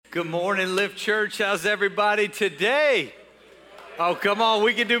Good morning, Lift Church. How's everybody today? Oh, come on,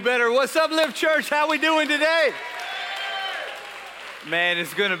 we can do better. What's up, Lift Church? How we doing today? Man,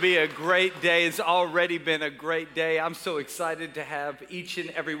 it's going to be a great day. It's already been a great day. I'm so excited to have each and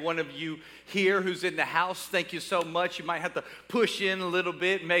every one of you here who's in the house. Thank you so much. You might have to push in a little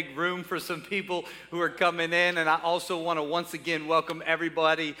bit, make room for some people who are coming in. And I also want to once again welcome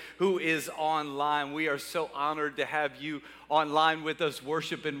everybody who is online. We are so honored to have you online with us,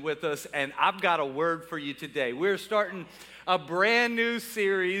 worshiping with us. And I've got a word for you today. We're starting a brand new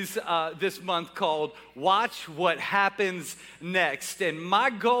series this month called Watch What Happens Next. And my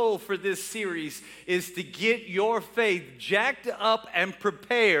goal for this series is to get your faith jacked up and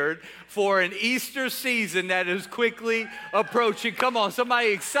prepared for an Easter season that is quickly approaching. Come on, somebody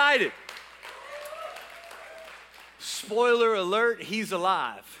excited. Spoiler alert, he's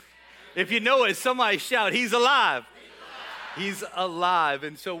alive. If you know it, somebody shout, he's alive. He's alive.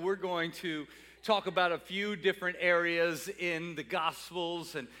 And so we're going to talk about a few different areas in the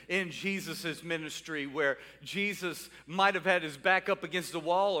Gospels and in Jesus' ministry where Jesus might have had his back up against the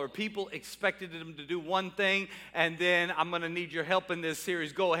wall or people expected him to do one thing, and then I'm going to need your help in this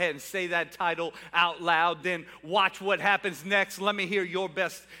series. Go ahead and say that title out loud, then watch what happens next. Let me hear your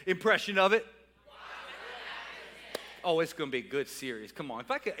best impression of it. Oh, it's going to be a good series. Come on.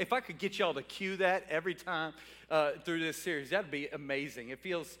 If I could get y'all to cue that every time through this series, that'd be amazing. It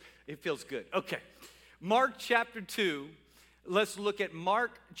feels good. Okay. Mark chapter 2. Let's look at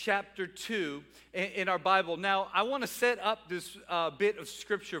Mark chapter 2 in our Bible. Now, I want to set up this bit of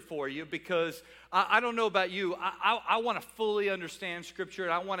Scripture for you because I don't know about you. I want to fully understand Scripture,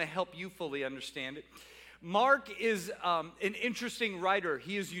 and I want to help you fully understand it. Mark is an interesting writer.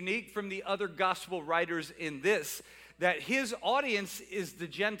 He is unique from the other gospel writers in this, that his audience is the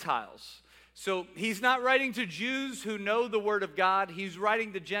Gentiles. So he's not writing to Jews who know the Word of God. He's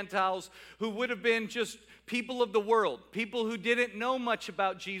writing to Gentiles who would have been just people of the world, people who didn't know much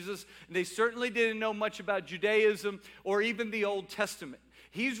about Jesus. And they certainly didn't know much about Judaism or even the Old Testament.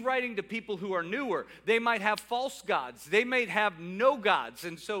 He's writing to people who are newer. They might have false gods. They might have no gods.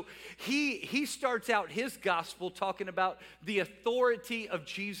 And so he starts out his gospel talking about the authority of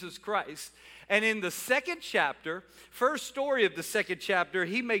Jesus Christ. And in the second chapter, first story of the second chapter,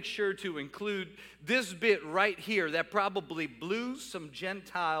 he makes sure to include this bit right here that probably blew some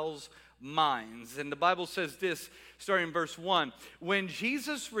Gentiles' minds. And the Bible says this, starting in verse 1. When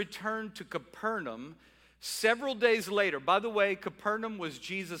Jesus returned to Capernaum, several days later, by the way, Capernaum was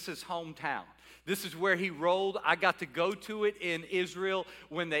Jesus' hometown. This is where he rolled. I got to go to it in Israel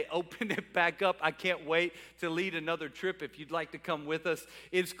when they opened it back up. I can't wait to lead another trip if you'd like to come with us.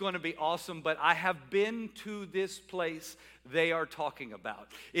 It's going to be awesome, but I have been to this place they are talking about.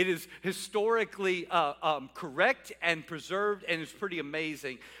 It is historically correct and preserved, and it's pretty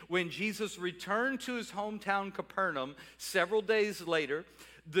amazing. When Jesus returned to his hometown Capernaum several days later,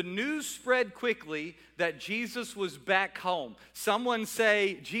 the news spread quickly that Jesus was back home. Someone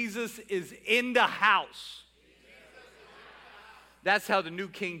say, Jesus is in the house. That's how the New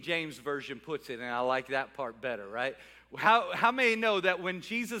King James Version puts it, and I like that part better, right? How many know that when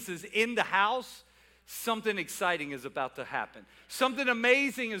Jesus is in the house, something exciting is about to happen? Something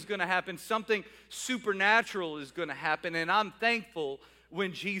amazing is going to happen. Something supernatural is going to happen, and I'm thankful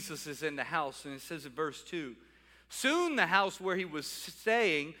when Jesus is in the house. And it says in verse 2, soon the house where he was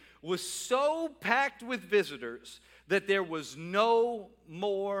staying was so packed with visitors that there was no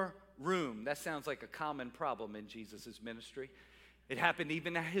more room. That sounds like a common problem in Jesus' ministry. It happened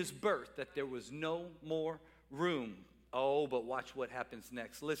even at his birth that there was no more room. Oh, but watch what happens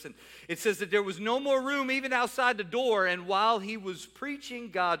next. Listen, it says that there was no more room even outside the door, and while he was preaching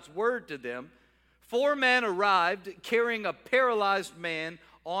God's word to them, 4 men arrived carrying a paralyzed man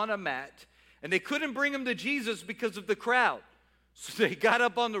on a mat. And they couldn't bring him to Jesus because of the crowd. So they got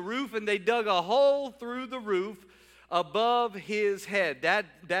up on the roof and they dug a hole through the roof above his head.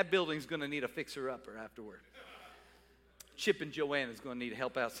 That building's going to need a fixer-upper afterward. Chip and Joanna's going to need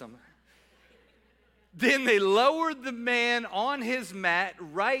help out some. Then they lowered the man on his mat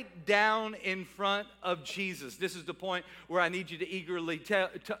right down in front of Jesus. This is the point where I need you to eagerly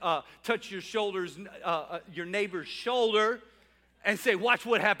touch your shoulders, your neighbor's shoulder, and say, watch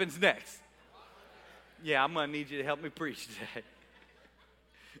what happens next. Yeah, I'm going to need you to help me preach today.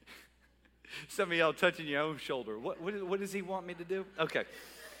 Some of y'all touching your own shoulder. What does he want me to do? Okay.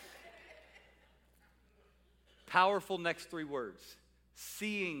 Powerful next 3 words.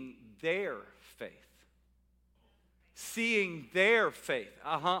 Seeing their faith. Seeing their faith.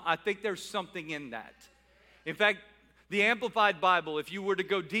 I think there's something in that. In fact, the Amplified Bible, if you were to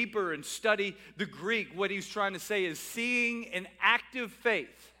go deeper and study the Greek, what he's trying to say is seeing an active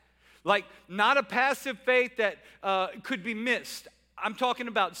faith Like, not a passive faith that could be missed. I'm talking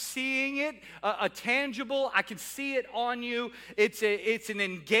about seeing it, a tangible, I can see it on you. It's an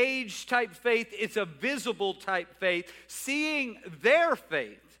engaged type faith. It's a visible type faith. Seeing their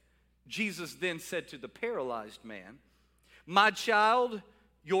faith, Jesus then said to the paralyzed man, "My child,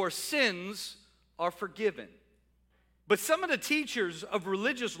 your sins are forgiven." But some of the teachers of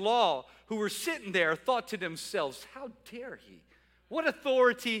religious law who were sitting there thought to themselves, "How dare he? What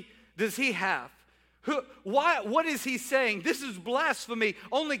authority does he have? What is he saying? This is blasphemy.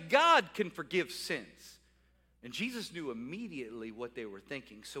 Only God can forgive sins." And Jesus knew immediately what they were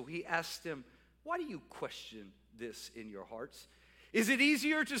thinking. So he asked them, "Why do you question this in your hearts? Is it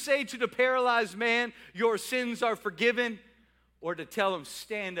easier to say to the paralyzed man, 'Your sins are forgiven,' or to tell him,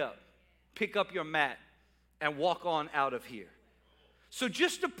 'Stand up, pick up your mat, and walk on out of here?'" So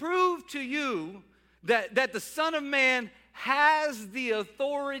just to prove to you that the Son of Man has the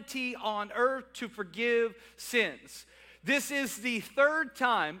authority on earth to forgive sins. This is the third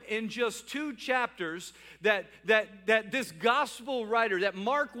time in just 2 chapters that this gospel writer, that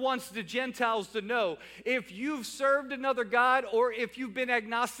Mark wants the Gentiles to know, if you've served another God or if you've been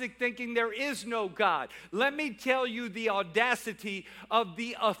agnostic thinking there is no God, let me tell you the audacity of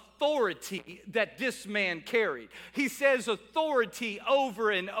the authority that this man carried. He says authority over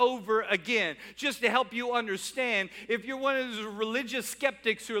and over again, just to help you understand. If you're one of those religious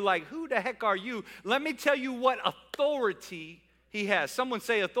skeptics who are like, "Who the heck are you?" Let me tell you what authority he has. Someone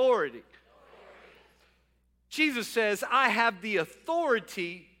say authority. Jesus says, "I have the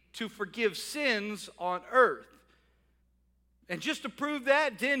authority to forgive sins on earth." And just to prove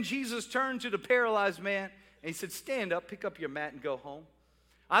that, then Jesus turned to the paralyzed man and he said, "Stand up, pick up your mat, and go home."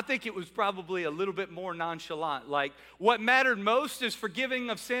 I think it was probably a little bit more nonchalant. Like, what mattered most is forgiving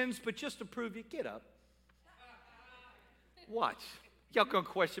of sins, but just to prove you, get up. Watch. Y'all gonna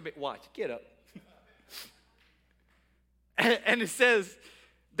question me? Watch, get up. And it says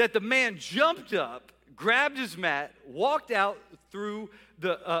that the man jumped up, grabbed his mat, walked out through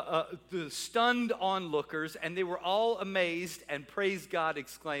the stunned onlookers, and they were all amazed and praised God,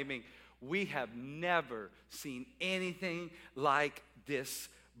 exclaiming, "We have never seen anything like this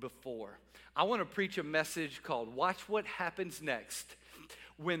before." I want to preach a message called "Watch What Happens Next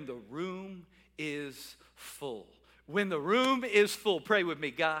When the Room is Full." When the room is full, pray with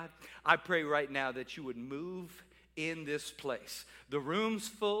me. God, I pray right now that you would move in this place. The room's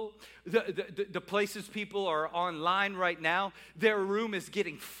full. The places people are online right now, their room is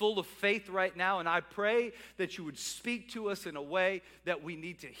getting full of faith right now. And I pray that you would speak to us in a way that we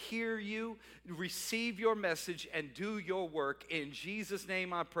need to hear you, receive your message, and do your work. In Jesus'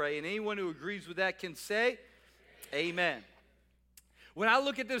 name I pray. And anyone who agrees with that can say, Amen. When I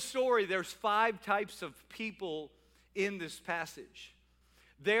look at this story, there's 5 types of people in this passage.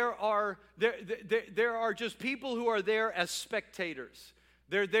 There are just people who are there as spectators.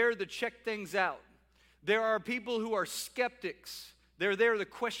 They're there to check things out. There are people who are skeptics. They're there to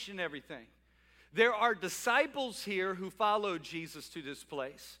question everything. There are disciples here who followed Jesus to this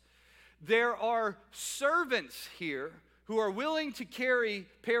place. There are servants here who are willing to carry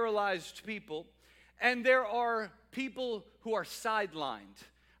paralyzed people. And there are people who are sidelined.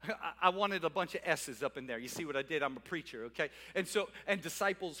 I wanted a bunch of S's up in there. You see what I did? I'm a preacher, okay? And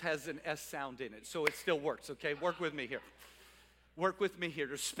disciples has an S sound in it, so it still works, okay? Work with me here. Work with me here.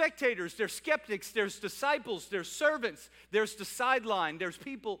 There's spectators, there's skeptics, there's disciples, there's servants, there's the sideline, there's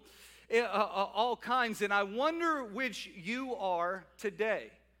people, all kinds. And I wonder which you are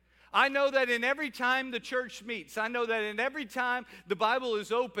today. I know that in every time the church meets, I know that in every time the Bible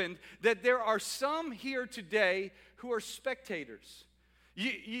is opened, that there are some here today who are spectators.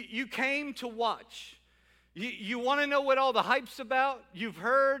 You came to watch. You want to know what all the hype's about? You've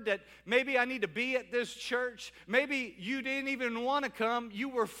heard that maybe I need to be at this church. Maybe you didn't even want to come. You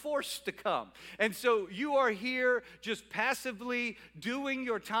were forced to come. And so you are here just passively doing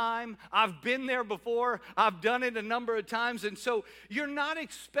your time. I've been there before. I've done it a number of times. And so you're not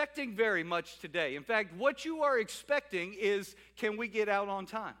expecting very much today. In fact, what you are expecting is, can we get out on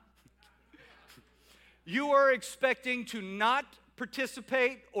time? You are expecting to not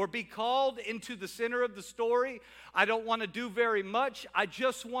participate or be called into the center of the story. I don't want to do very much. I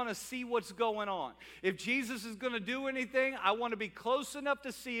just want to see what's going on. If Jesus is going to do anything, I want to be close enough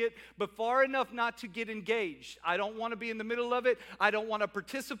to see it, but far enough not to get engaged. I don't want to be in the middle of it. I don't want to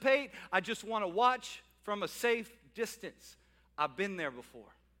participate. I just want to watch from a safe distance. I've been there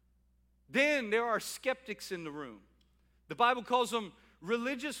before. Then there are skeptics in the room. The Bible calls them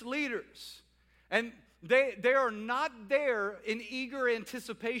religious leaders. And they are not there in eager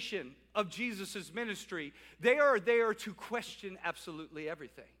anticipation of Jesus' ministry. They are there to question absolutely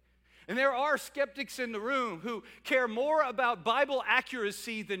everything. And there are skeptics in the room who care more about Bible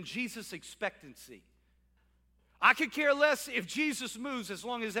accuracy than Jesus' expectancy. I could care less if Jesus moves as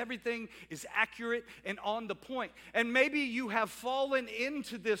long as everything is accurate and on the point. And maybe you have fallen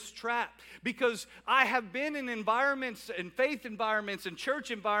into this trap because I have been in environments and faith environments and church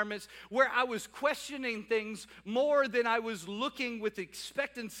environments where I was questioning things more than I was looking with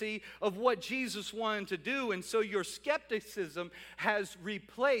expectancy of what Jesus wanted to do. And so your skepticism has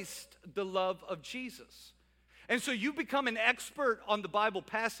replaced the love of Jesus. And so you become an expert on the Bible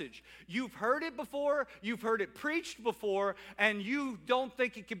passage. You've heard it before, you've heard it preached before, and you don't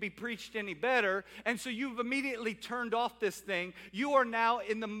think it can be preached any better. And so you've immediately turned off this thing. You are now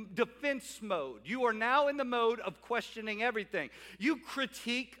in the defense mode. You are now in the mode of questioning everything. You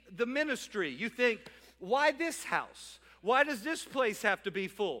critique the ministry. You think, why this house? Why does this place have to be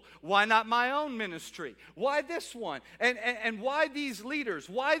full? Why not my own ministry? Why this one? And why these leaders?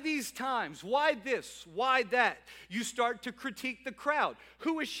 Why these times? Why this? Why that? You start to critique the crowd.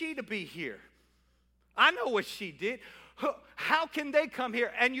 Who is she to be here? I know what she did. How can they come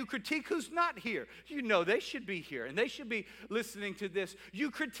here? And you critique who's not here. You know they should be here, and they should be listening to this. You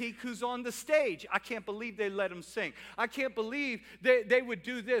critique who's on the stage. I can't believe they let them sing. I can't believe they would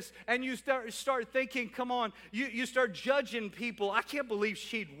do this. And you start thinking, come on, you start judging people. I can't believe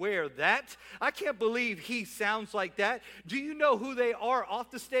she'd wear that. I can't believe he sounds like that. Do you know who they are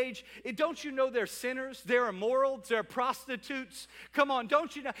off the stage? Don't you know they're sinners? They're immoral. They're prostitutes. Come on,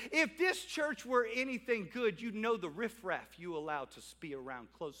 don't you know? If this church were anything good, you'd know the riffraff you allowed to be around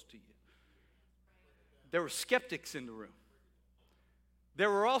close to you. There were skeptics in the room. There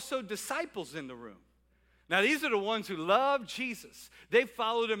were also disciples in the room. Now, these are the ones who love Jesus. They've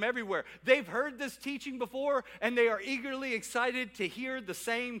followed him everywhere. They've heard this teaching before, and they are eagerly excited to hear the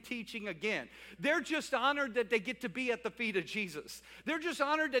same teaching again. They're just honored that they get to be at the feet of Jesus. They're just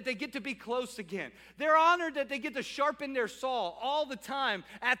honored that they get to be close again. They're honored that they get to sharpen their saw all the time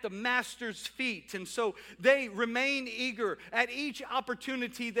at the Master's feet. And so they remain eager at each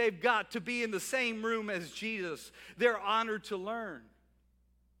opportunity they've got to be in the same room as Jesus. They're honored to learn.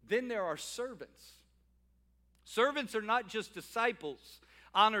 Then there are servants. Servants are not just disciples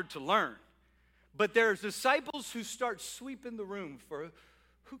honored to learn, but there's disciples who start sweeping the room for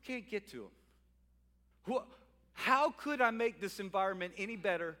who can't get to them. How could I make this environment any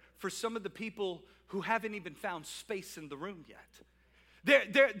better for some of the people who haven't even found space in the room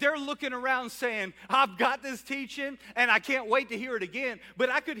yet? They're looking around saying, I've got this teaching and I can't wait to hear it again, but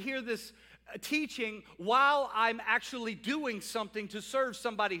I could hear this teaching while I'm actually doing something to serve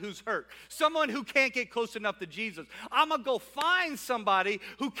somebody who's hurt, someone who can't get close enough to Jesus. I'm going to go find somebody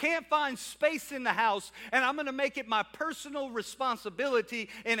who can't find space in the house, and I'm going to make it my personal responsibility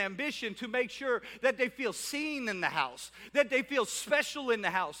and ambition to make sure that they feel seen in the house, that they feel special in the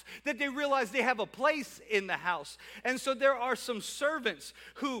house, that they realize they have a place in the house. And so there are some servants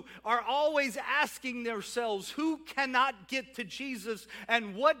who are always asking themselves, who cannot get to Jesus,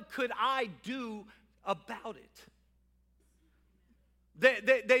 and what could I do about it?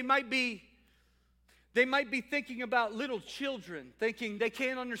 They might be thinking about little children, thinking they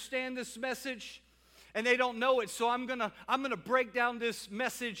can't understand this message and they don't know it, so I'm gonna break down this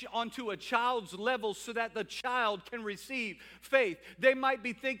message onto a child's level so that the child can receive faith. They might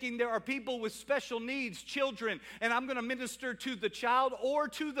be thinking there are people with special needs, children, and I'm gonna minister to the child or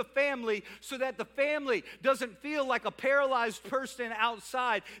to the family so that the family doesn't feel like a paralyzed person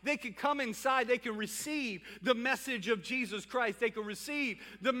outside. They can come inside, they can receive the message of Jesus Christ, they can receive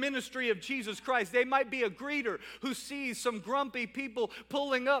the ministry of Jesus Christ. They might be a greeter who sees some grumpy people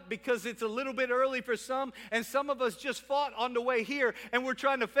pulling up because it's a little bit early for some, and some of us just fought on the way here, and we're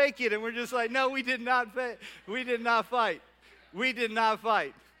trying to fake it, and we're just like, no, we did not fight. We did not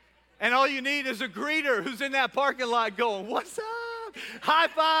fight. And all you need is a greeter who's in that parking lot going, what's up? High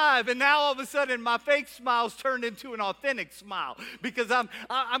five. And now all of a sudden my fake smile's turned into an authentic smile because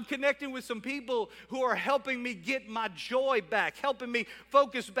I'm connecting with some people who are helping me get my joy back, helping me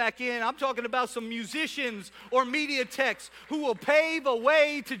focus back in. I'm talking about some musicians or media techs who will pave a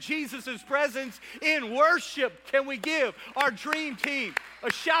way to Jesus' presence in worship. Can we give our dream team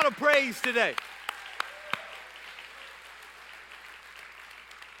a shout of praise today?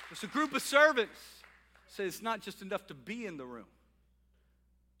 It's a group of servants. So it's not just enough to be in the room.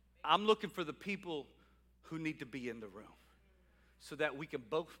 I'm looking for the people who need to be in the room so that we can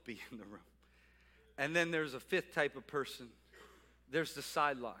both be in the room. And then there's a fifth type of person. There's the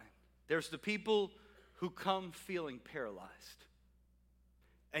sideline. There's the people who come feeling paralyzed.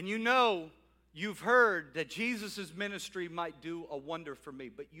 And you know, you've heard that Jesus' ministry might do a wonder for me,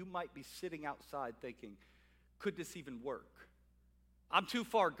 but you might be sitting outside thinking, could this even work? I'm too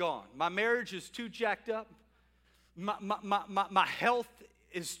far gone. My marriage is too jacked up. My health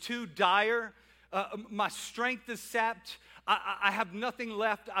is too dire. My strength is sapped. I have nothing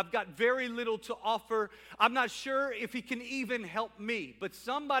left. I've got very little to offer. I'm not sure if he can even help me. But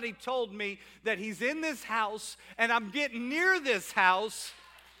somebody told me that he's in this house, and I'm getting near this house,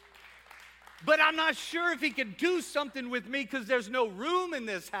 but I'm not sure if he can do something with me because there's no room in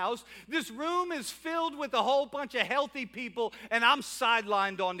this house. This room is filled with a whole bunch of healthy people, and I'm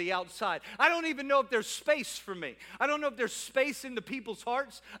sidelined on the outside. I don't even know if there's space for me. I don't know if there's space in the people's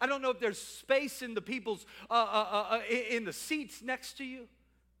hearts. I don't know if there's space in the people's in the seats next to you.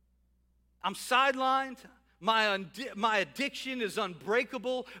 I'm sidelined. My addiction is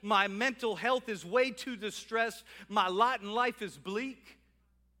unbreakable. My mental health is way too distressed. My lot in life is bleak.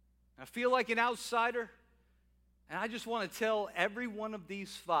 I feel like an outsider, and I just want to tell every one of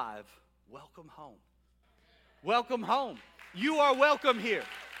these 5, welcome home. Welcome home. You are welcome here.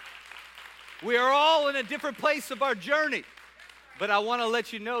 We are all in a different place of our journey, but I want to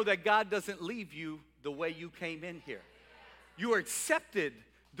let you know that God doesn't leave you the way you came in here. You are accepted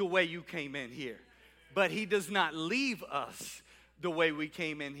the way you came in here, but he does not leave us the way we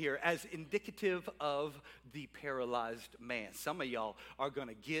came in here, as indicative of the paralyzed man. Some of y'all are going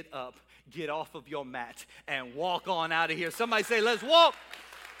to get up, get off of your mat, and walk on out of here. Somebody say, let's walk.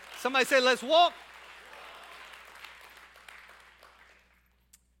 Somebody say, let's walk.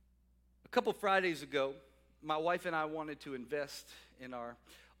 A couple Fridays ago, my wife and I wanted to invest in our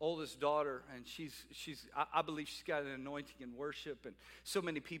oldest daughter, and I believe she's got an anointing in worship, and so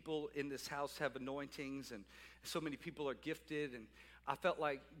many people in this house have anointings, and so many people are gifted, and I felt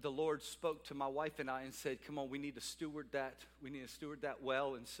like the Lord spoke to my wife and I and said, come on, we need to steward that. We need to steward that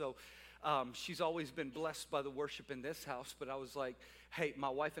well. And so she's always been blessed by the worship in this house, but I was like, hey, my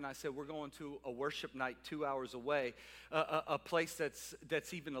wife and I said, we're going to a worship night 2 hours away, a place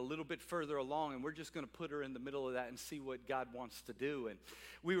that's even a little bit further along, and we're just going to put her in the middle of that and see what God wants to do. And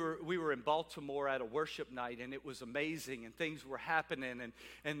we were in Baltimore at a worship night, and it was amazing, and things were happening,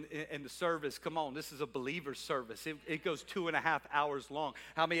 and the service, come on, this is a believer service. It goes 2.5 hours long.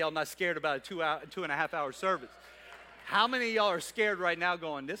 How many of y'all not scared about a 2.5 hour service? How many of y'all are scared right now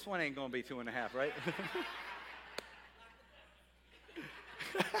going, this one ain't going to be 2.5, right?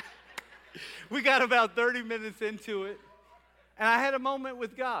 We got about 30 minutes into it, and I had a moment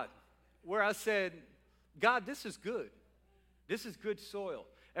with God where I said, God, this is good. This is good soil.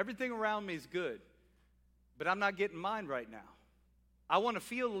 Everything around me is good, but I'm not getting mine right now. I want to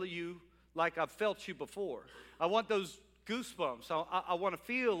feel you like I've felt you before. I want those goosebumps. I want to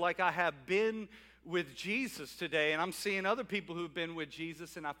feel like I have been with Jesus today, and I'm seeing other people who've been with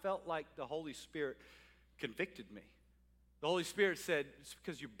Jesus, and I felt like the Holy Spirit convicted me. The Holy Spirit said, it's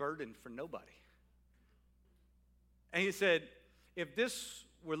because you're burdened for nobody. And he said, if this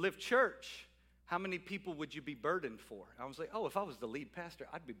were Lift Church, how many people would you be burdened for? And I was like, oh, if I was the lead pastor,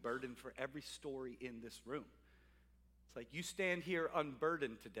 I'd be burdened for every story in this room. It's like, you stand here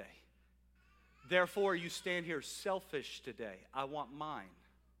unburdened today. Therefore, you stand here selfish today. I want mine.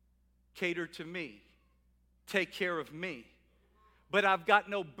 Cater to me. Take care of me. But I've got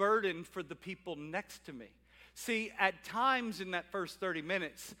no burden for the people next to me. See, at times in that first 30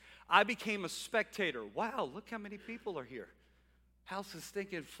 minutes, I became a spectator. Wow, look how many people are here. House is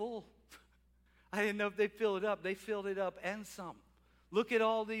stinking full. I didn't know if they'd fill it up. They filled it up and some. Look at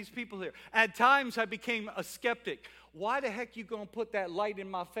all these people here. At times, I became a skeptic. Why the heck you going to put that light in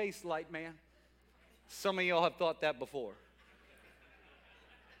my face, light man? Some of y'all have thought that before.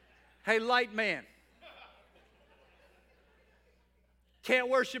 Hey, light man. Can't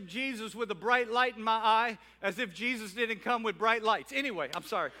worship Jesus with a bright light in my eye, as if Jesus didn't come with bright lights. Anyway, I'm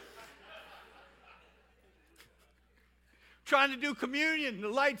sorry. Trying to do communion, the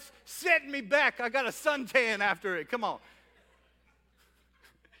light's setting me back. I got a suntan after it. Come on.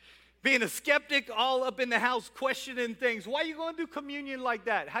 Being a skeptic, all up in the house, questioning things. Why are you going to do communion like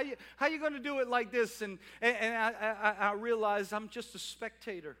that? How you going to do it like this? And I realized I'm just a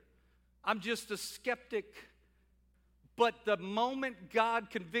spectator. I'm just a skeptic. But the moment God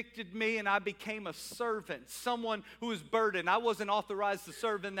convicted me and I became a servant, someone who was burdened, I wasn't authorized to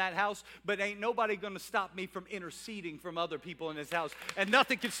serve in that house, but ain't nobody going to stop me from interceding from other people in this house. And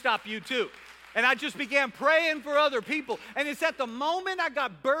nothing can stop you too. And I just began praying for other people. And it's at the moment I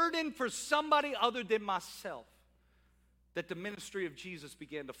got burdened for somebody other than myself that the ministry of Jesus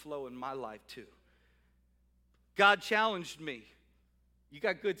began to flow in my life too. God challenged me. You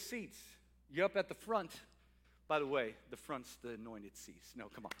got good seats. You're up at the front. By the way, the front's the anointed seats. No,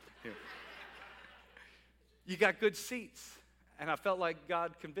 come on. Here. You got good seats. And I felt like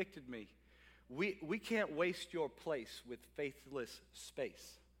God convicted me. we can't waste your place with faithless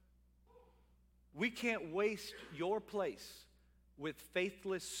space. We can't waste your place with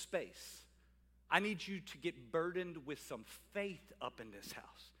faithless space. I need you to get burdened with some faith up in this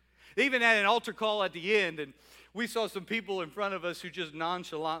house. They even had an altar call at the end, and we saw some people in front of us who just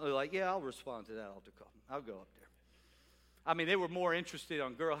nonchalantly like, yeah, I'll respond to that altar call. I'll go up there. I mean, they were more interested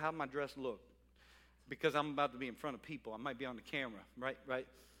on, girl, how my dress look? Because I'm about to be in front of people. I might be on the camera, right?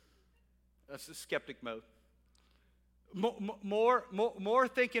 That's the skeptic mode. More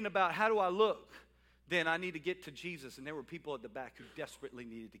thinking about how do I look than I need to get to Jesus. And there were people at the back who desperately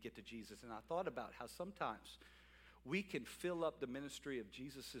needed to get to Jesus. And I thought about how sometimes we can fill up the ministry of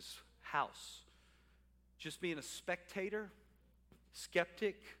Jesus' house just being a spectator,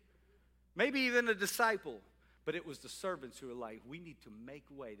 skeptic, maybe even a disciple. But it was the servants who were like, we need to make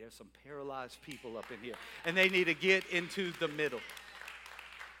way. There's some paralyzed people up in here, and they need to get into the middle.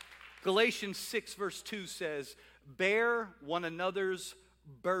 Galatians 6 verse 2 says, bear one another's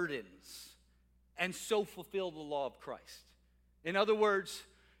burdens and so fulfill the law of Christ. In other words,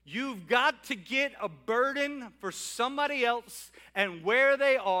 you've got to get a burden for somebody else and where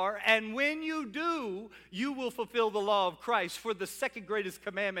they are. And when you do, you will fulfill the law of Christ. For the second greatest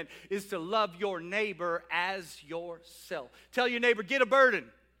commandment is to love your neighbor as yourself. Tell your neighbor, get a burden.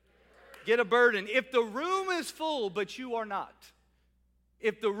 Get a burden. If the room is full, but you are not.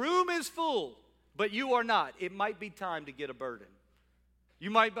 If the room is full, but you are not, it might be time to get a burden. You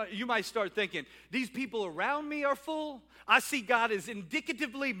might start thinking, these people around me are full. I see God is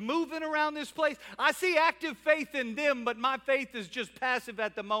indicatively moving around this place. I see active faith in them, but my faith is just passive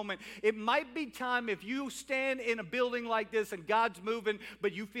at the moment. It might be time if you stand in a building like this and God's moving,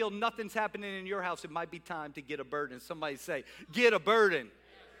 but you feel nothing's happening in your house, it might be time to get a burden. Somebody say, get a burden.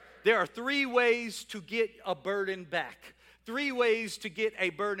 There are 3 ways to get a burden back. 3 ways to get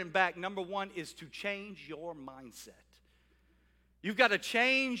a burden back. Number 1 is to change your mindset. You've got to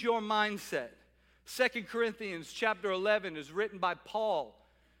change your mindset. 2 Corinthians chapter 11 is written by Paul.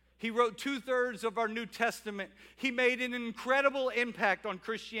 He wrote 2/3 of our New Testament. He made an incredible impact on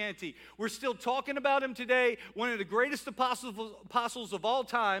Christianity. We're still talking about him today. One of the greatest apostles of all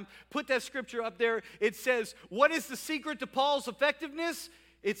time. Put that scripture up there. It says, what is the secret to Paul's effectiveness?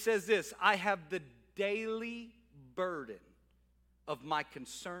 It says this, I have the daily burden of my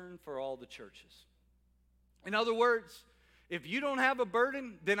concern for all the churches. In other words, if you don't have a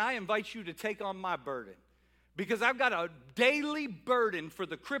burden, then I invite you to take on my burden. Because I've got a daily burden for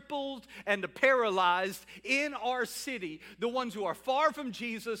the crippled and the paralyzed in our city, the ones who are far from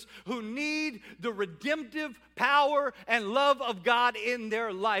Jesus, who need the redemptive power and love of God in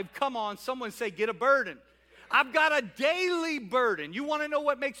their life. Come on, someone say, get a burden. I've got a daily burden. You want to know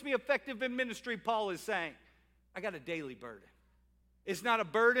what makes me effective in ministry, Paul is saying? I got a daily burden. It's not a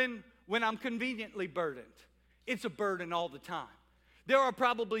burden when I'm conveniently burdened. It's a burden all the time. There are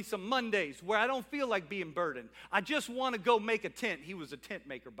probably some Mondays where I don't feel like being burdened. I just want to go make a tent. He was a tent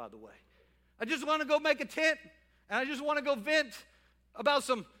maker, by the way. I just want to go make a tent, and I just want to go vent about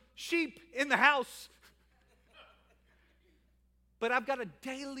some sheep in the house. But I've got a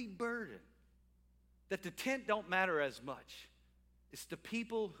daily burden that the tent don't matter as much. It's the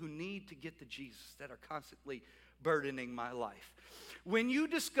people who need to get to Jesus that are constantly burdening my life. When you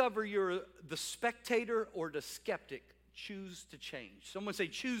discover you're the spectator or the skeptic, choose to change. Someone say,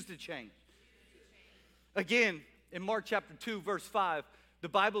 choose to change. Again, in Mark chapter 2, verse 5, the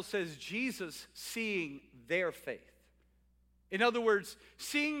Bible says Jesus seeing their faith. In other words,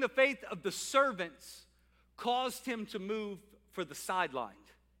 seeing the faith of the servants caused him to move for the sidelined.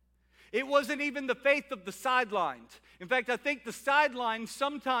 It wasn't even the faith of the sidelined. In fact, I think the sidelines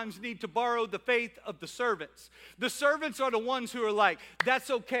sometimes need to borrow the faith of the servants. The servants are the ones who are like,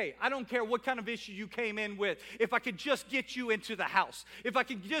 that's okay. I don't care what kind of issue you came in with. If I could just get you into the house. If I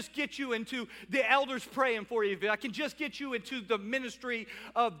could just get you into the elders praying for you. If I can just get you into the ministry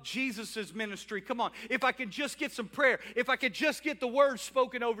of Jesus' ministry. Come on. If I could just get some prayer. If I could just get the word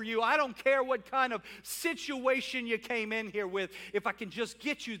spoken over you. I don't care what kind of situation you came in here with. If I can just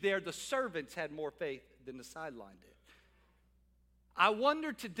get you there, the servants had more faith than the sideline did. I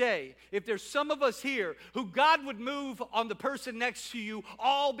wonder today if there's some of us here who God would move on the person next to you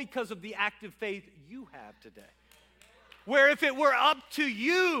all because of the active faith you have today. Where if it were up to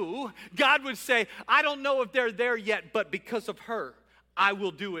you, God would say, I don't know if they're there yet, but because of her, I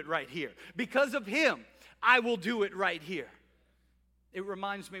will do it right here. Because of him, I will do it right here. It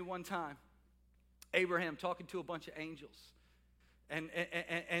reminds me one time, Abraham talking to a bunch of angels.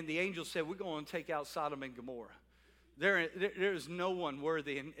 And the angel said, we're going to take out Sodom and Gomorrah. There is no one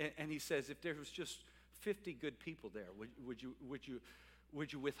worthy. And he says, if there was just 50 good people there,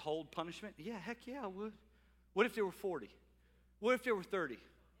 Would you withhold punishment? Yeah, heck yeah, I would. What if there were 40? What if there were 30?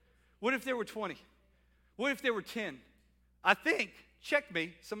 What if there were 20? What if there were 10? I think, check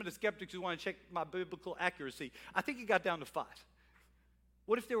me, some of the skeptics who want to check my biblical accuracy, I think it got down to 5.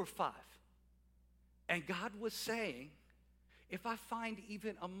 What if there were 5? And God was saying, if I find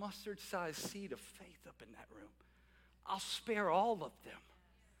even a mustard-sized seed of faith up in that room, I'll spare all of them.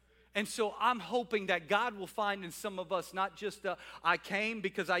 And so I'm hoping that God will find in some of us not just I came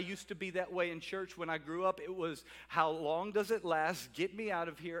because I used to be that way in church when I grew up. It was, how long does it last? Get me out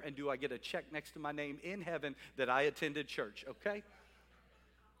of here, and do I get a check next to my name in heaven that I attended church, okay?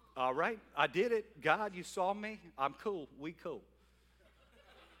 All right, I did it. God, you saw me. I'm cool. We cool.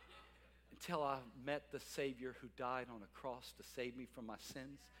 Until I met the Savior who died on a cross to save me from my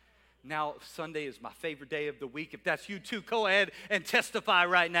sins. Now, Sunday is my favorite day of the week. If that's you too, go ahead and testify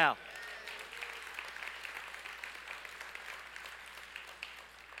right now.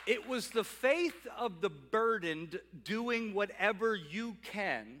 It was the faith of the burdened doing whatever you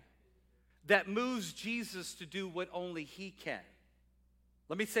can that moves Jesus to do what only he can.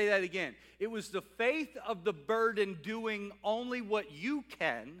 Let me say that again. It was the faith of the burdened doing only what you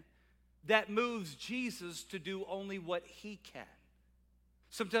can that moves Jesus to do only what he can.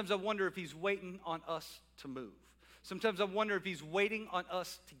 Sometimes I wonder if he's waiting on us to move. Sometimes I wonder if he's waiting on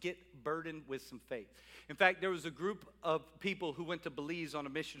us to get burdened with some faith. In fact, there was a group of people who went to Belize on a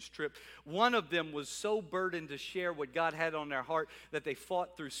missions trip. One of them was so burdened to share what God had on their heart that they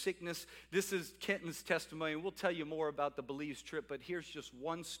fought through sickness. This is Kenton's testimony, and we'll tell you more about the Belize trip, but here's just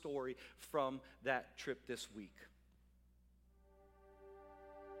one story from that trip this week.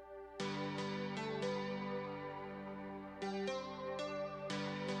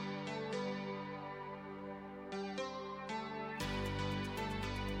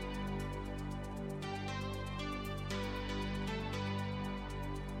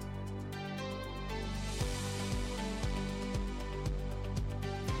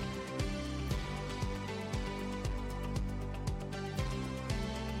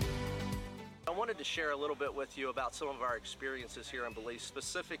 I wanted to share a little bit with you about some of our experiences here in Belize,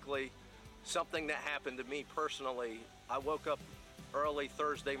 specifically something that happened to me personally. I woke up early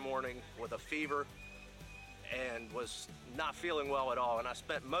Thursday morning with a fever and was not feeling well at all, and I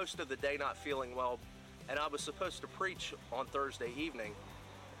spent most of the day not feeling well, and I was supposed to preach on Thursday evening,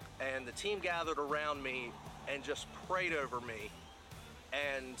 and the team gathered around me and just prayed over me,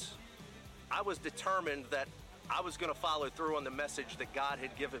 and I was determined that I was going to follow through on the message that God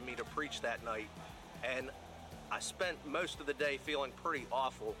had given me to preach that night. And I spent most of the day feeling pretty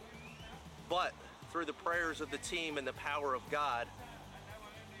awful. But through the prayers of the team and the power of God,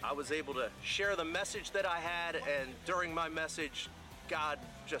 I was able to share the message that I had. And during my message, God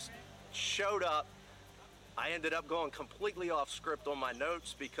just showed up. I ended up going completely off script on my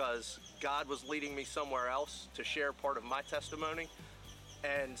notes because God was leading me somewhere else to share part of my testimony.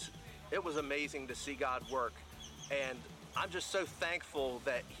 And it was amazing to see God work. And I'm just so thankful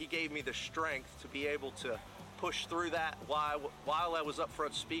that he gave me the strength to be able to push through that. While I was up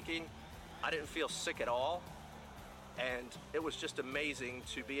front speaking, I didn't feel sick at all. And it was just amazing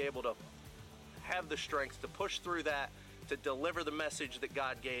to be able to have the strength to push through that, to deliver the message that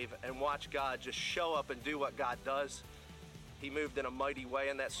God gave, and watch God just show up and do what God does. He moved in a mighty way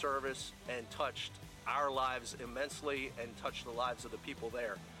in that service and touched our lives immensely and touched the lives of the people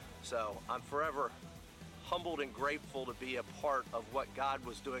there. So I'm forever humbled and grateful to be a part of what God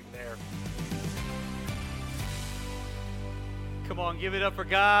was doing there. Come on, give it up for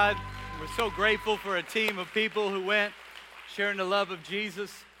God. We're so grateful for a team of people who went sharing the love of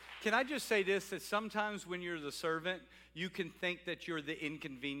Jesus. Can I just say this, that sometimes when you're the servant, you can think that you're the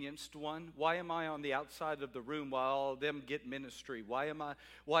inconvenienced one. Why am I on the outside of the room while all of them get ministry? Why am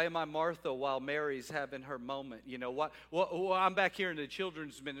I Martha while Mary's having her moment? You know, I'm back here in the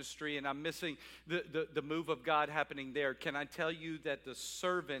children's ministry and I'm missing the move of God happening there. Can I tell you that the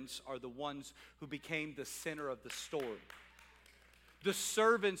servants are the ones who became the center of the story? The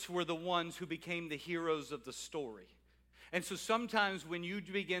servants were the ones who became the heroes of the story. And so sometimes when you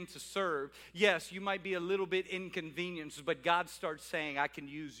begin to serve, yes, you might be a little bit inconvenienced, but God starts saying, I can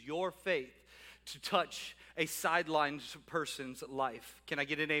use your faith to touch a sidelined person's life. Can I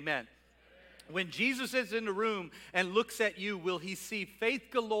get an amen? When Jesus is in the room and looks at you, will he see faith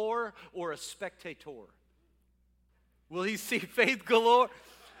galore or a spectator? Will he see faith galore?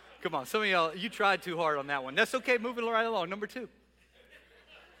 Come on, some of y'all, you tried too hard on that one. That's okay, moving right along. Number 2.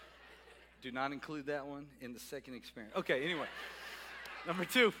 Do not include that one in the second experience. Okay, anyway. Number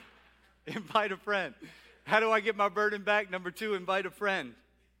 2, invite a friend. How do I get my burden back? Number 2, invite a friend.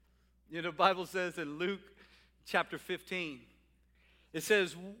 You know, the Bible says in Luke chapter 15, It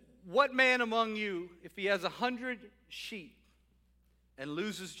says, what man among you, if he has 100 sheep and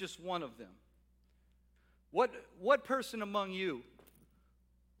loses just one of them, what person among you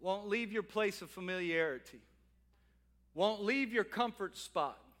won't leave your place of familiarity, won't leave your comfort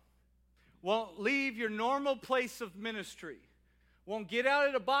spot, won't leave your normal place of ministry, won't get out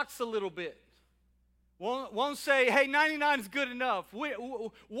of the box a little bit, won't say, hey, 99 is good enough.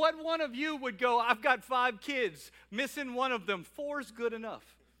 What one of you would go, I've got 5 kids, missing one of them, 4's good enough.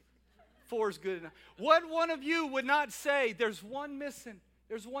 4's good enough. What one of you would not say, there's one missing?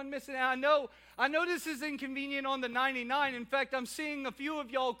 There's one missing. And I know this is inconvenient on the 99. In fact, I'm seeing a few of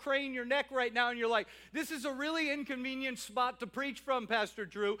y'all crane your neck right now, and you're like, this is a really inconvenient spot to preach from, Pastor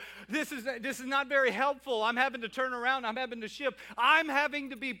Drew. This is not very helpful. I'm having to turn around. I'm having to shift. I'm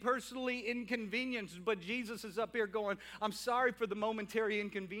having to be personally inconvenienced. But Jesus is up here going, I'm sorry for the momentary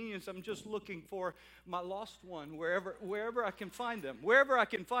inconvenience. I'm just looking for my lost one wherever I can find them. Wherever I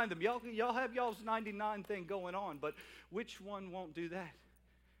can find them. Y'all have y'all's 99 thing going on, but which one won't do that?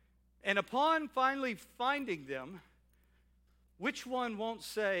 And upon finally finding them, which one won't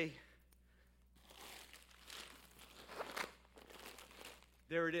say,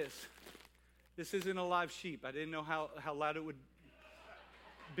 there it is. This isn't a live sheep. I didn't know how loud it would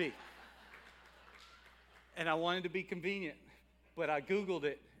be. And I wanted to be convenient, but I Googled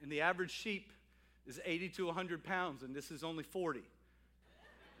it, and the average sheep is 80 to 100 pounds, and this is only 40.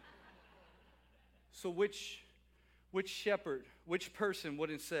 So which shepherd, which person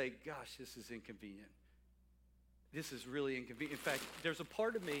wouldn't say, gosh, this is inconvenient? This is really inconvenient. In fact, there's a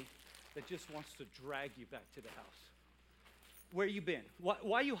part of me that just wants to drag you back to the house. Where you been?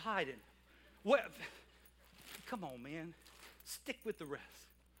 Why are you hiding? What? Come on, man. Stick with the rest.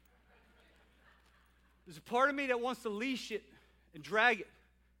 There's a part of me that wants to leash it and drag it.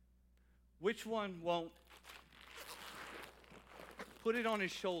 Which one won't put it on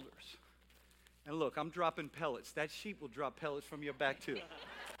his shoulders? And look, I'm dropping pellets. That sheep will drop pellets from your back too.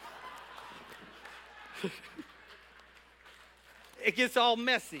 It gets all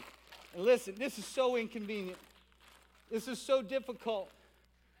messy. And listen, this is so inconvenient. This is so difficult.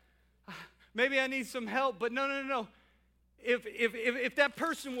 Maybe I need some help, but no. If that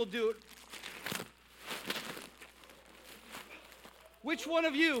person will do it, which one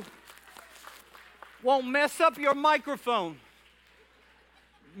of you won't mess up your microphone?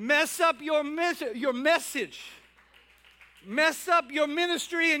 Mess up your message. Mess up your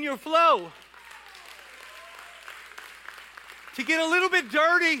ministry and your flow. To get a little bit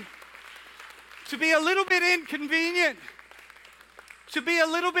dirty. To be a little bit inconvenient. To be a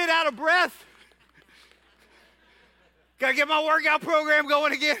little bit out of breath. Gotta get my workout program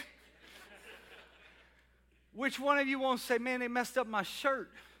going again. Which one of you won't say, man, they messed up my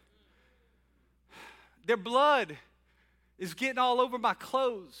shirt? Their blood is getting all over my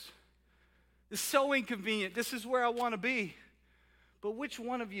clothes. It's so inconvenient. This is where I want to be. But which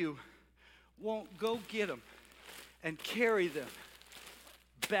one of you won't go get them and carry them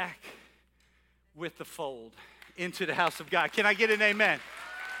back with the fold into the house of God? Can I get an amen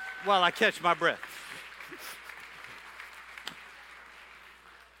while I catch my breath?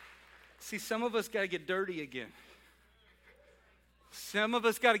 See, some of us got to get dirty again. Some of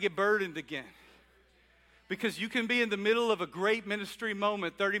us got to get burdened again. Because you can be in the middle of a great ministry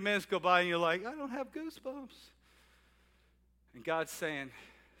moment, 30 minutes go by and you're like, I don't have goosebumps. And God's saying,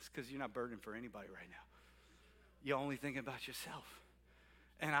 it's because you're not burdened for anybody right now. You're only thinking about yourself.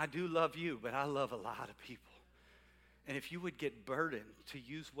 And I do love you, but I love a lot of people. And if you would get burdened to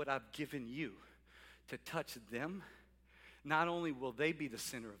use what I've given you to touch them, not only will they be the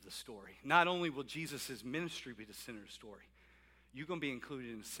center of the story, not only will Jesus' ministry be the center of the story, you're going to be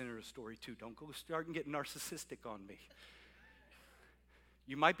included in the center of the story too. Don't go start and get narcissistic on me.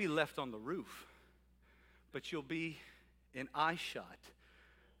 You might be left on the roof, but you'll be in eye shot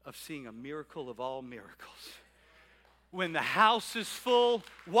of seeing a miracle of all miracles. When the house is full,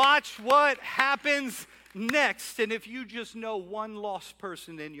 watch what happens next. And if you just know one lost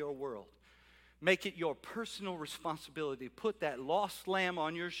person in your world, make it your personal responsibility. Put that lost lamb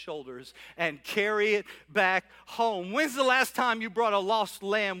on your shoulders and carry it back home. When's the last time you brought a lost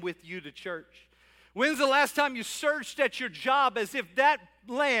lamb with you to church? When's the last time you searched at your job as if that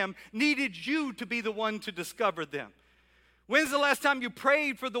lamb needed you to be the one to discover them? When's the last time you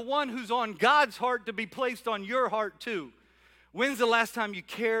prayed for the one who's on God's heart to be placed on your heart too? When's the last time you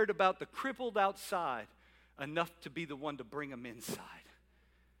cared about the crippled outside enough to be the one to bring them inside?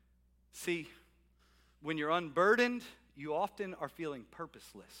 See, when you're unburdened, you often are feeling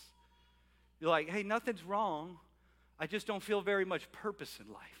purposeless. You're like, hey, nothing's wrong. I just don't feel very much purpose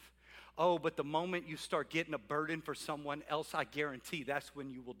in life. Oh, but the moment you start getting a burden for someone else, I guarantee that's when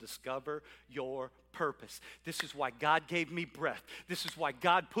you will discover your purpose. This is why God gave me breath. This is why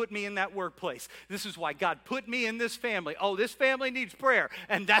God put me in that workplace. This is why God put me in this family. Oh, this family needs prayer.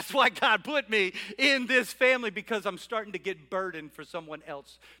 And that's why God put me in this family, because I'm starting to get burdened for someone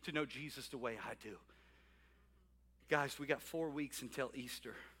else to know Jesus the way I do. Guys, we got 4 weeks until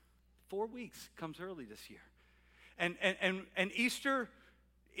Easter. 4 weeks, comes early this year. And Easter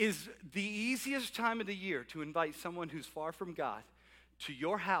is the easiest time of the year to invite someone who's far from God to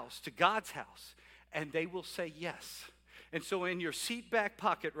your house, to God's house, and they will say yes. And so in your seat back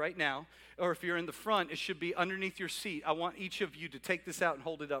pocket right now, or if you're in the front, it should be underneath your seat. I want each of you to take this out and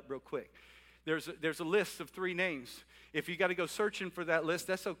hold it up real quick. There's a list of 3 names. If you got to go searching for that list,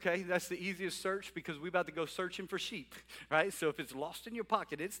 that's okay. That's the easiest search, because we're about to go searching for sheep, right? So if it's lost in your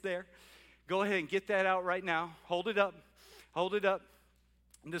pocket, it's there. Go ahead and get that out right now. Hold it up. Hold it up.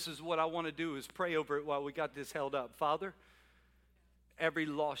 And this is what I want to do, is pray over it while we got this held up. Father, every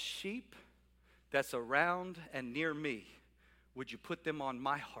lost sheep that's around and near me, would you put them on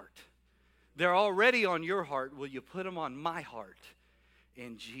my heart? They're already on your heart. Will you put them on my heart?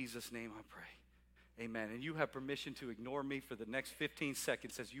 In Jesus' name I pray. Amen. And you have permission to ignore me for the next 15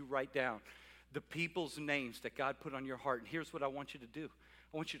 seconds as you write down the people's names that God put on your heart. And here's what I want you to do.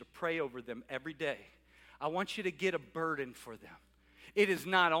 I want you to pray over them every day. I want you to get a burden for them. It is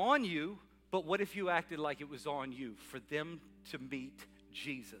not on you, but what if you acted like it was on you for them to meet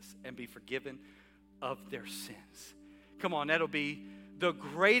Jesus and be forgiven of their sins? Come on, that'll be the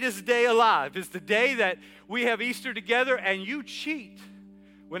greatest day alive. It's the day that we have Easter together and you cheat.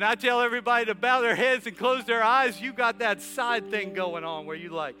 When I tell everybody to bow their heads and close their eyes, you got that side thing going on where you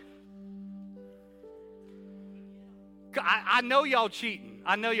like, I know y'all cheating.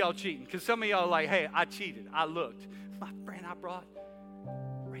 I know y'all cheating, because some of y'all are like, hey, I cheated. I looked. My friend I brought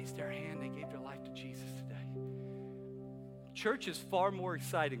raised their hand. They gave their life to Jesus today. Church is far more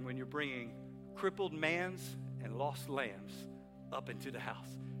exciting when you're bringing crippled mans and lost lambs up into the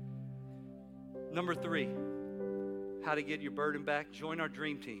house. Number 3, how to get your burden back. Join our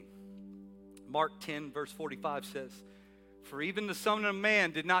dream team. Mark 10, verse 45 says, for even the Son of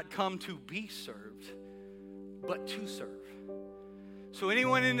Man did not come to be served, but to serve. So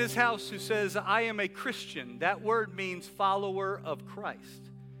anyone in this house who says, I am a Christian, that word means follower of Christ.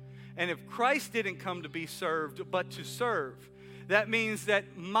 And if Christ didn't come to be served, but to serve, that means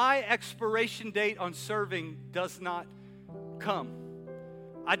that my expiration date on serving does not come.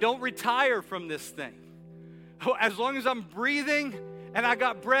 I don't retire from this thing. As long as I'm breathing and I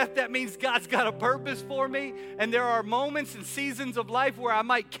got breath, that means God's got a purpose for me. And there are moments and seasons of life where I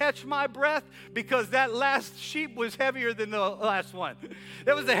might catch my breath because that last sheep was heavier than the last one.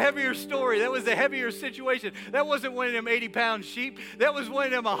 That was a heavier story. That was a heavier situation. That wasn't one of them 80-pound sheep. That was one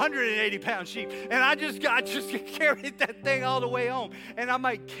of them 180-pound sheep. And I just carried that thing all the way home. And I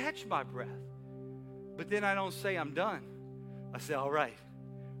might catch my breath. But then I don't say I'm done. I say, all right,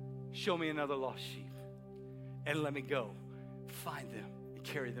 show me another lost sheep. And let me go find them and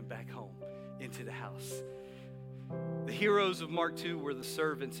carry them back home into the house. The heroes of Mark 2 were the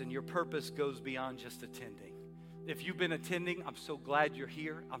servants, and your purpose goes beyond just attending. If you've been attending, I'm so glad you're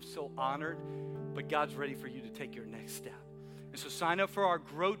here. I'm so honored, but God's ready for you to take your next step. And so sign up for our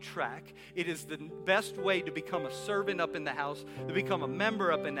Grow Track. It is the best way to become a servant up in the house, to become a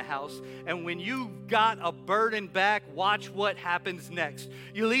member up in the house. And when you've got a burden back, watch what happens next.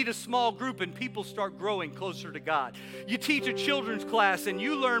 You lead a small group and people start growing closer to God. You teach a children's class and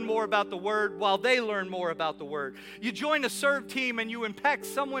you learn more about the Word while they learn more about the Word. You join a serve team and you impact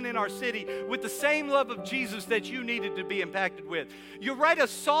someone in our city with the same love of Jesus that you needed to be impacted with. You write a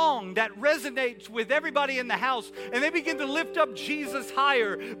song that resonates with everybody in the house, and they begin to lift up Jesus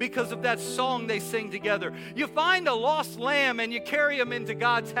higher because of that song they sing together. You find a lost lamb and you carry him into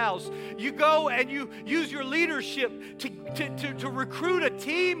God's house. You go and you use your leadership to recruit a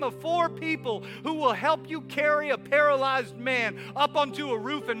team of 4 people who will help you carry a paralyzed man up onto a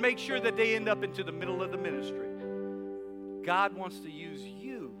roof and make sure that they end up into the middle of the ministry. God wants to use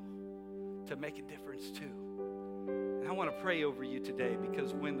you to make a difference too. And I want to pray over you today,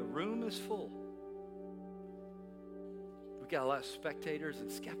 because when the room is full, we've got a lot of spectators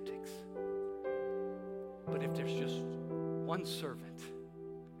and skeptics. But if there's just one servant,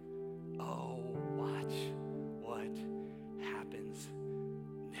 oh, watch what happens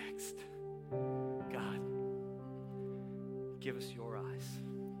next. God, give us your eyes.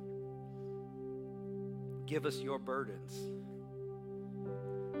 Give us your burdens.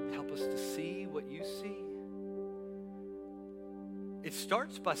 Help us to see what you see. It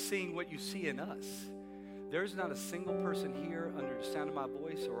starts by seeing what you see in us. there's not a single person here under the sound of my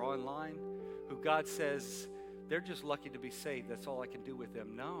voice or online who God says, they're just lucky to be saved. That's all I can do with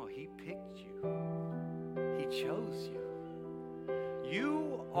them. No, he picked you. He chose you.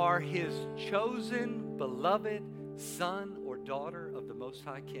 You are his chosen, beloved son or daughter of the Most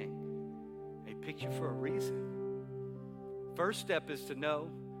High King. He picked you for a reason. First step is to know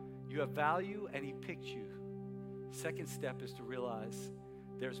you have value and he picked you. Second step is to realize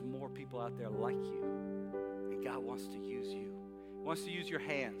there's more people out there like you. And God wants to use you. He wants to use your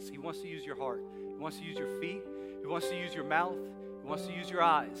hands. He wants to use your heart. He wants to use your feet. He wants to use your mouth. He wants to use your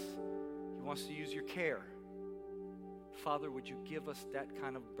eyes. He wants to use your care. Father, would you give us that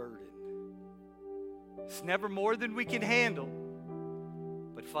kind of burden? It's never more than we can handle.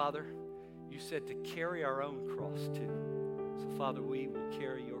 But Father, you said to carry our own cross too. So Father, we will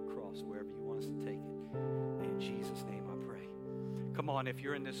carry your cross wherever you want us to take it. In Jesus' name I pray. Come on, if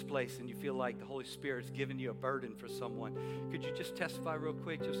you're in this place and you feel like the Holy Spirit's giving you a burden for someone, could you just testify real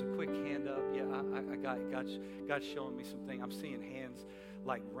quick? Just a quick hand up. Yeah, I got it. God's showing me something. I'm seeing hands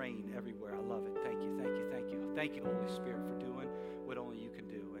like rain everywhere. I love it. Thank you, thank you, thank you. Thank you, Holy Spirit, for doing what only you can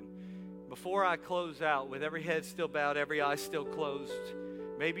do. And before I close out, with every head still bowed, every eye still closed,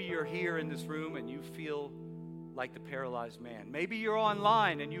 maybe you're here in this room and you feel like the paralyzed man. Maybe you're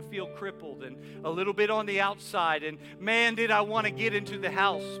online and you feel crippled and a little bit on the outside. And man, did I want to get into the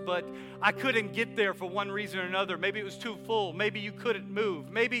house, but I couldn't get there for one reason or another. Maybe it was too full. Maybe you couldn't move.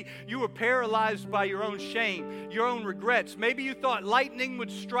 Maybe you were paralyzed by your own shame, your own regrets. Maybe you thought lightning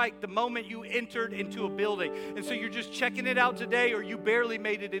would strike the moment you entered into a building. And so you're just checking it out today, or you barely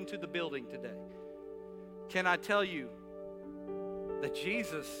made it into the building today. Can I tell you that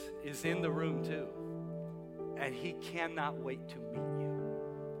Jesus is in the room too? And he cannot wait to meet you.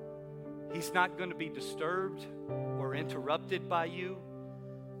 He's not going to be disturbed or interrupted by you.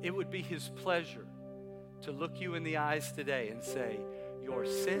 It would be his pleasure to look you in the eyes today and say, your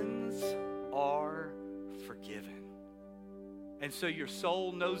sins are forgiven. And so your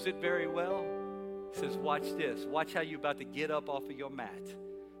soul knows it very well. He says, watch this. Watch how you're about to get up off of your mat,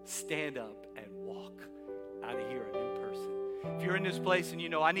 stand up, and walk out of here a new person. If you're in this place and you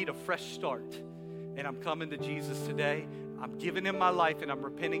know, I need a fresh start, and I'm coming to Jesus today, I'm giving him my life and I'm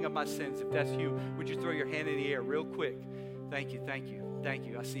repenting of my sins. If that's you, would you throw your hand in the air real quick? Thank you, thank you, thank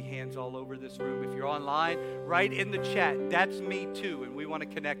you. I see hands all over this room. If you're online, write in the chat, that's me too, and we want to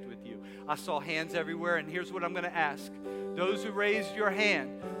connect with you. I saw hands everywhere, and here's what I'm going to ask. Those who raised your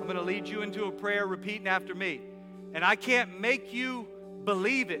hand, I'm going to lead you into a prayer repeating after me. And I can't make you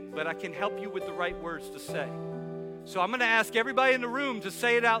believe it, but I can help you with the right words to say. So I'm going to ask everybody in the room to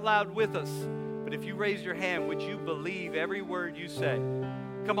say it out loud with us. But if you raise your hand, would you believe every word you say?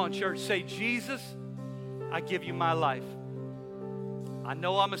 Come on, church, say, Jesus, I give you my life. I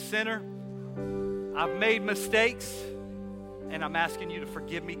know I'm a sinner. I've made mistakes, and I'm asking you to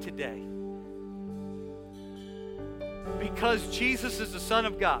forgive me today. Because Jesus is the Son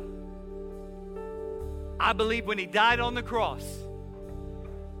of God, I believe when he died on the cross,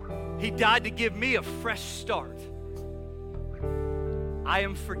 he died to give me a fresh start. I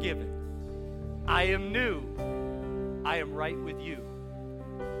am forgiven. I am new. I am right with you.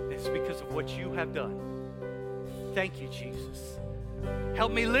 It's because of what you have done. Thank you, Jesus.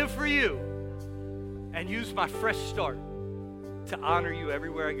 Help me live for you and use my fresh start to honor you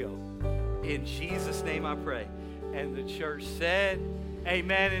everywhere I go. In Jesus' name I pray. And the church said,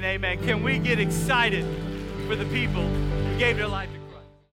 amen and amen. Can we get excited for the people who gave their life to